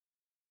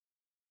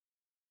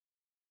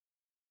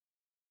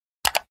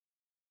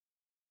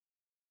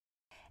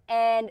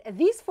And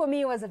this, for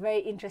me, was a very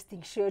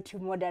interesting show to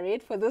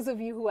moderate for those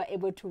of you who are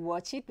able to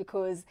watch it,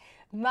 because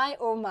my,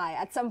 oh my,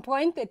 at some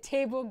point the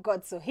table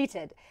got so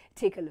heated.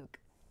 Take a look.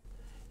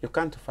 You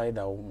can't fight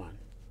a woman.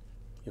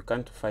 You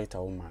can't fight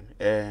a woman.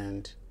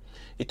 And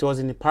it was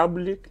in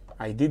public.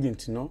 I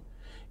didn't know.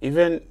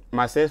 Even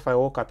myself, I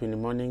woke up in the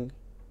morning,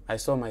 I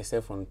saw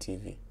myself on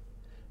TV,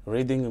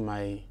 reading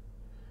my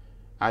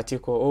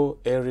article, oh,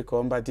 Eric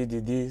Omba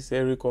did this,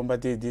 Eric Omba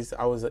did this.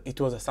 It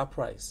was a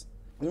surprise.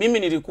 Mimi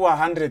nilikuwa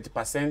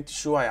 100%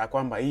 sure ya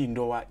kwamba hii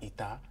ndoa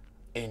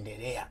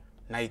itaendelea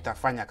na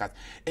itafanya kazi.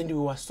 And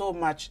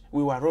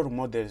we were role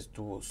models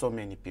to so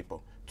many people,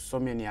 to so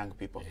many young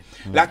people.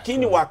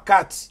 Lakini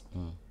wakati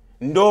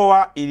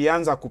ndoa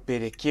ilianza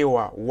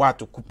kupelekewa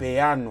watu,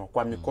 kupeanwa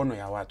kwa mikono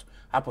ya watu,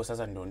 hapo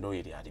sasa ndoa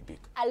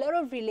iliharibika. A lot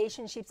of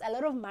relationships, a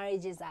lot of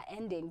marriages are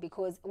ending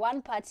because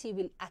one party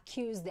will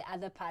accuse the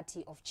other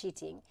party of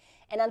cheating.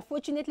 And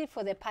unfortunately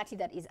for the party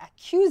that is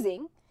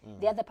accusing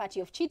the other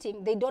party of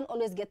cheating, they don't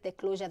always get the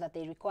closure that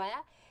they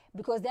require,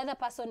 because the other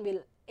person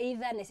will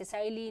either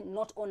necessarily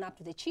not own up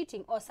to the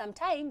cheating, or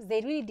sometimes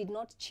they really did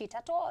not cheat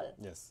at all.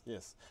 Yes,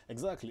 yes,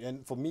 exactly.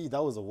 And for me,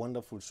 that was a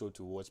wonderful show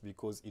to watch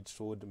because it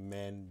showed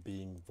men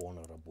being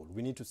vulnerable.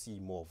 We need to see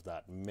more of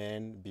that,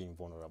 men being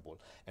vulnerable.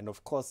 And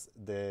of course,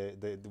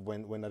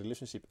 when a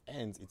relationship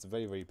ends, it's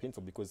very, very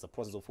painful because it's a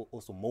process of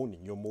also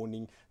mourning. You're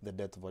mourning the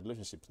death of a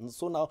relationship. And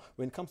so now,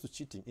 when it comes to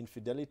cheating,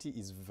 infidelity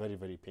is very,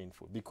 very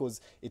painful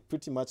because it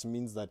pretty much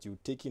means that you're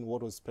taking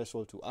what was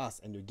special to us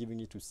and you're giving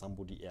it to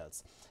somebody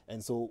else.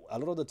 And so a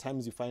lot of the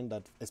times you find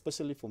that,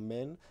 especially for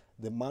men,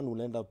 the man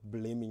will end up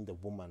blaming the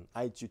woman.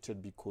 I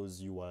cheated because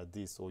you are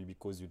this, or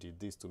because you did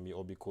this to me,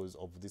 or because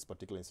of this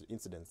particular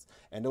incidents.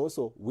 And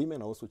also,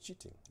 women are also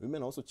cheating.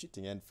 Women are also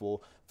cheating. And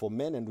for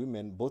men and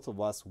women, both of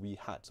us, we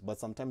hurt. But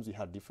sometimes we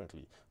hurt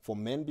differently. For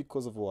men,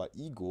 because of our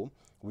ego,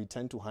 we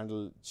tend to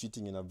handle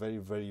cheating in a very,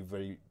 very,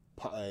 very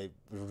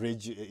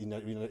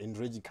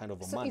enraging kind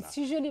of a manner. It's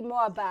usually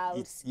more about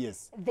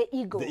the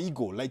ego. The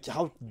ego, like,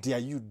 how dare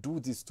you do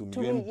this to me?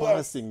 You're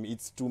embarrassing me.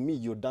 It's to me,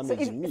 you're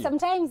damaging me.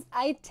 Sometimes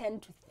I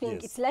tend to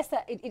think it's less,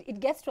 it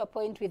gets to a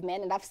point with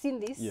men, and I've seen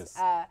this,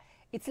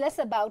 it's less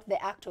about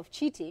the act of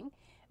cheating,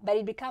 but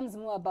it becomes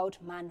more about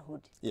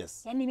manhood.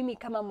 Yes. Yani mimi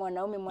kama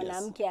mwanaume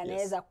mwanamke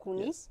anaweza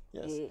kuni.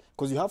 Yes.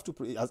 Because you have to,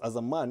 as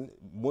a man,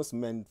 most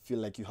men feel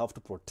like you have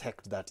to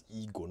protect that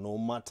ego no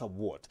matter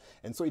what.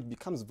 And so it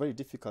becomes very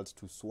difficult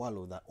to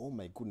swallow that, oh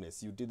my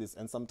goodness, you did this.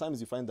 And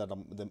sometimes you find that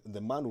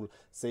the man will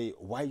say,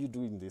 why are you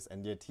doing this?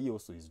 And yet he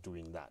also is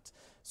doing that.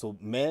 So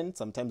men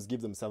sometimes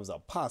give themselves a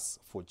pass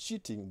for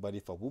cheating, but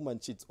if a woman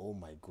cheats, oh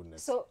my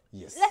goodness. So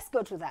let's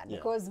go to that,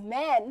 because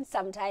men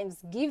sometimes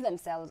give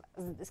themselves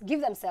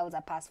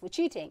a pass for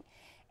cheating.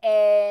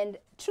 And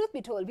truth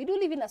be told, we do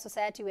live in a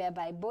society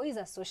whereby boys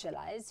are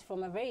socialized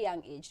from a very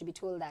young age to be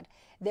told that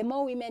the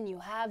more women you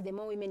have, the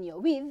more women you're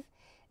with,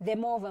 the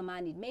more of a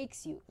man it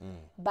makes you.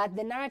 But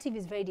the narrative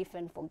is very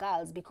different for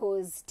girls,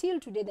 because till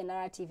today the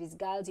narrative is,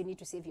 girls, you need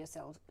to save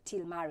yourself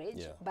till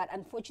marriage. But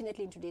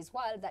unfortunately in today's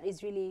world, that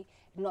is really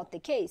not the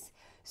case.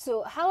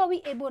 So how are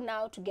we able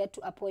now to get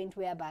to a point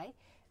whereby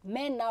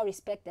men now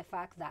respect the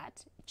fact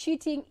that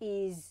cheating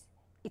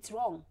it's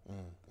wrong?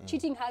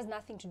 Cheating has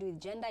nothing to do with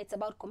gender. It's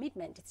about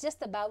commitment. It's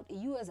just about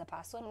you as a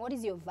person. What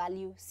is your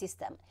value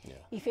system?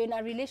 If you're in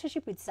a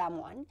relationship with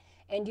someone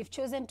and you've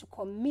chosen to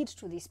commit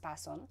to this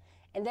person,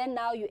 and then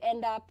now you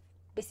end up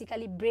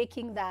basically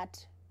breaking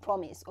that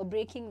promise or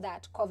breaking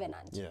that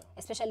covenant,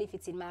 especially if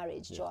it's in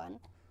marriage, Joan.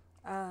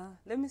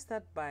 Let me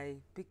start by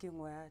picking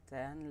where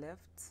Diane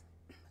left,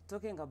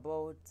 talking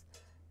about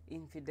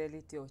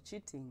infidelity or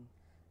cheating.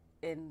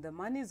 And the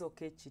man is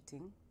okay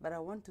cheating, but I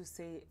want to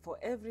say, for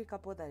every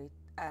couple that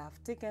I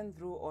have taken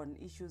through on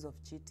issues of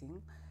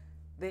cheating,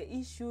 the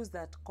issues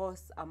that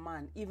cause a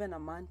man, even a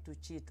man, to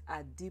cheat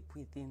are deep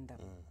within them.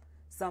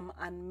 Some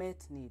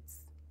unmet needs.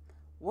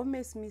 What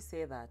makes me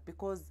say that?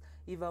 Because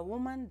if a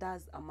woman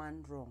does a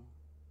man wrong,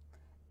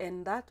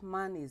 and that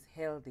man is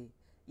healthy,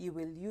 he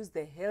will use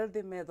the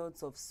healthy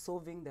methods of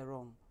solving the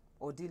wrong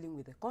or dealing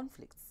with the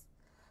conflicts.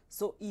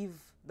 So if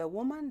the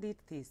woman did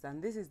this,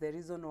 and this is the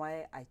reason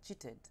why I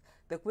cheated,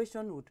 the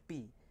question would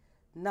be,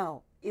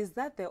 now, is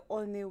that the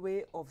only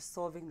way of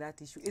solving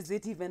that issue? Is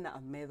it even a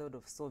method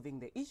of solving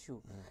the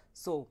issue?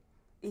 So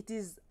it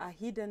is a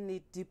hidden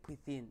need deep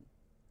within.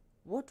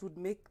 What would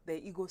make the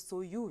ego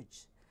so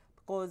huge?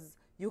 Because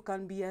you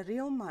can be a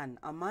real man,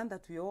 a man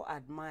that we all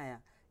admire,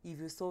 if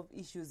you solve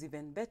issues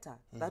even better.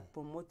 That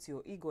promotes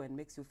your ego and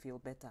makes you feel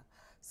better.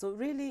 So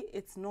really,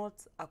 it's not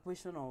a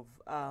question of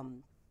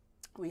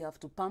we have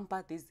to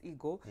pamper this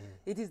ego.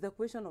 It is the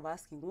question of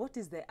asking, what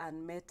is the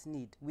unmet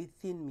need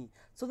within me?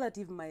 So that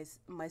if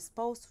my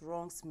spouse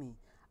wrongs me,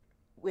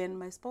 when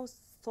my spouse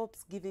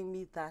stops giving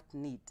me that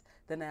need,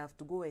 then I have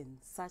to go and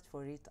search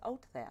for it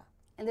out there.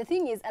 And the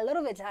thing is, a lot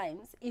of the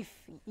times, if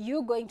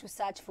you're going to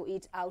search for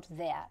it out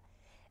there,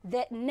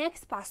 the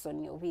next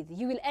person you're with,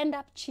 you will end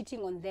up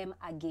cheating on them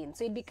again.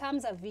 So it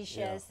becomes a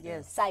vicious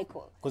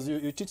cycle. Because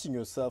you're teaching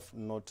yourself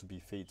not to be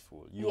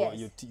faithful.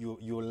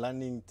 You're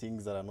learning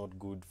things that are not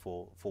good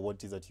for what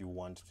it is that you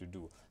want to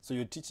do. So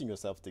you're teaching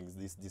yourself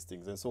these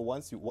things. And so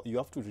once you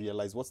have to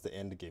realize what's the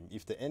end game.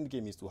 If the end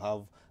game is to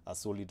have a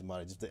solid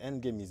marriage, if the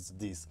end game is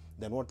this,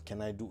 then what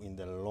can I do in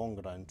the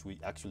long run to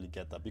actually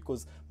get that?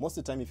 Because most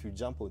of the time, if you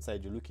jump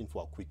outside, you're looking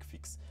for a quick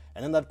fix.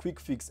 And then that quick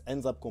fix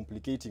ends up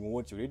complicating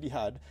what you already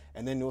had,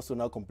 and then you also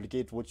now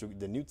complicate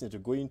the new thing that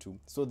you're going to.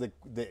 So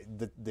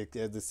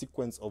the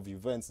sequence of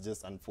events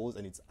just unfolds,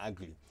 and it's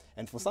ugly.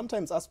 And for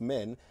sometimes us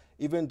men,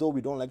 even though we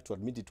don't like to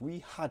admit it, we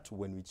hurt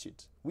when we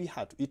cheat. We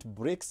hurt. It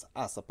breaks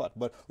us apart.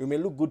 But we may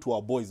look good to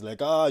our boys,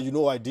 like, you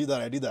know, I did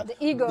that.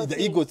 The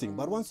ego thing.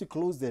 But once you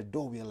close the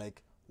door, we are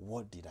like,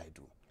 what did I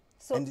do?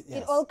 So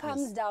it all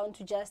comes down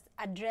to just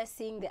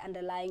addressing the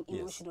underlying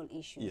emotional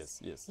issues.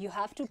 Yes. You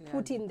have to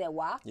put in the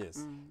work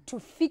Yes. to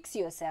fix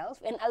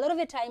yourself. And a lot of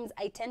the times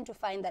I tend to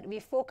find that we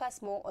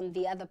focus more on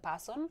the other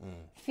person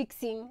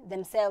fixing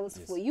themselves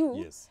for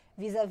you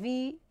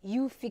vis-a-vis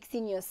you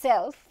fixing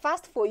yourself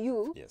first for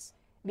you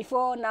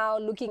before now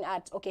looking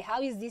at, okay,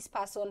 how is this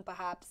person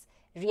perhaps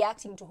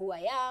reacting to who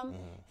I am,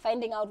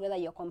 finding out whether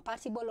you're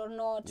compatible or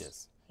not.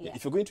 Yes.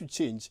 If you're going to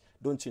change,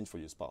 don't change for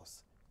your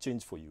spouse.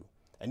 Change for you.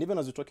 And even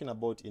as we're talking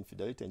about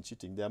infidelity and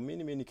cheating, there are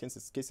many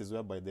cases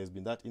whereby there's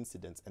been that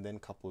incident and then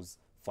couples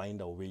find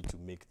a way to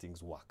make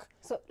things work.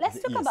 So let's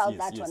talk about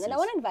that one. And I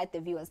want to invite the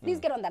viewers. Please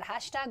get on that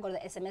hashtag or the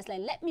SMS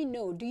line. Let me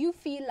know, do you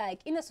feel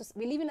like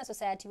we live in a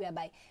society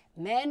whereby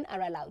men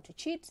are allowed to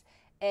cheat?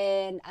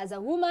 And as a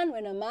woman,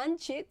 when a man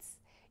cheats,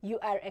 you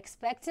are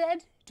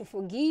expected to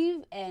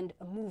forgive and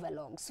move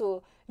along.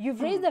 So you've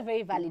raised a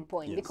very valid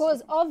point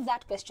because of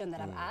that question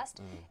that I've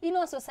asked. In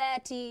our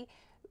society,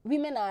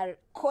 women are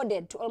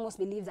coded to almost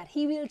believe that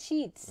he will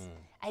cheat.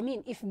 I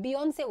mean, if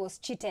Beyonce was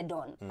cheated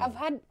on, I've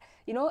had,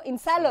 you know, in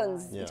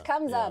salons, it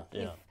comes up.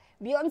 If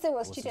Beyonce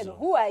was cheated on,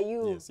 who are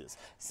you?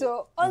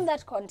 So on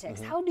that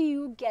context, how do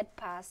you get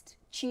past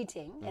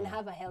cheating and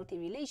have a healthy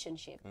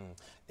relationship?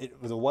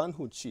 The one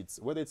who cheats,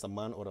 whether it's a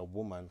man or a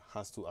woman,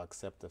 has to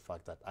accept the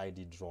fact that I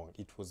did wrong.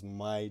 It was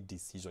my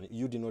decision.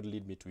 You did not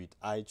lead me to it.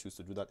 I choose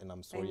to do that, and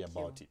I'm sorry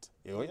about it.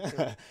 You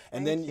know?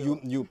 And then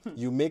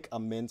you make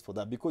amends for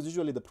that, because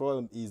usually the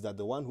problem is that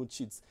the one who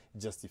cheats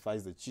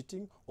justifies the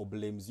cheating or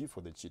blames you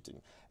for the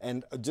cheating.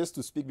 And just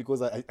to speak,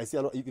 because I see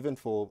a lot, even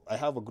I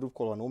have a group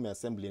called Wanaume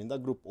Assembly, and in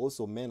that group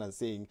also men are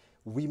saying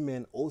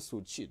women also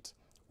cheat.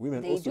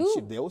 Women also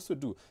cheat. They also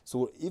do.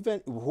 So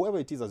even whoever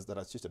it is that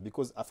has cheated,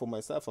 because for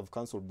myself, I've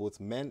counseled both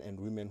men and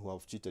women who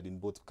have cheated in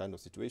both kind of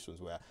situations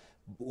where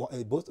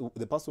both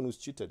the person who's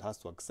cheated has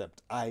to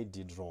accept, I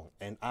did wrong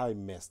and I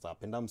messed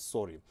up and I'm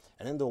sorry.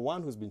 And then the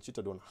one who's been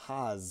cheated on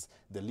has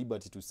the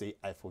liberty to say,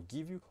 I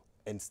forgive you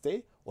and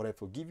stay, or I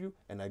forgive you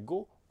and I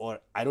go, or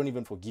I don't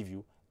even forgive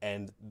you,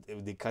 and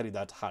they carry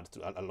that hard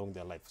along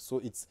their life.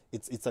 So it's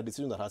a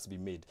decision that has to be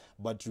made.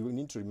 But you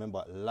need to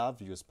remember,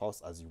 love your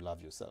spouse as you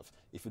love yourself.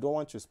 If you don't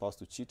want your spouse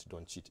to cheat,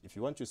 don't cheat. If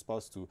you want your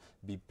spouse to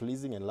be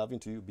pleasing and loving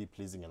to you, be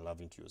pleasing and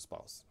loving to your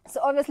spouse. So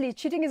obviously,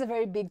 cheating is a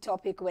very big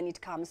topic when it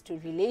comes to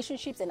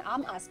relationships. And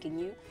I'm asking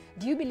you,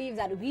 do you believe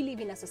that we live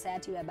in a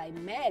society whereby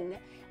men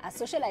are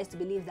socialized to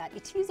believe that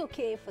it is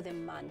okay for the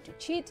man to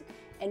cheat,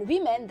 and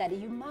women that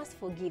you must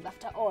forgive?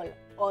 After all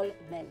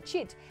men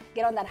cheat.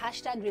 Get on that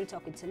hashtag Real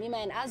Talk with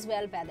Tamima, and as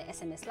well via the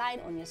SMS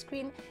line on your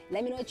screen.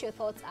 Let me know what your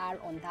thoughts are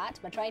on that.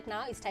 But right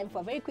now, it's time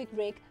for a very quick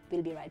break.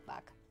 We'll be right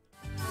back.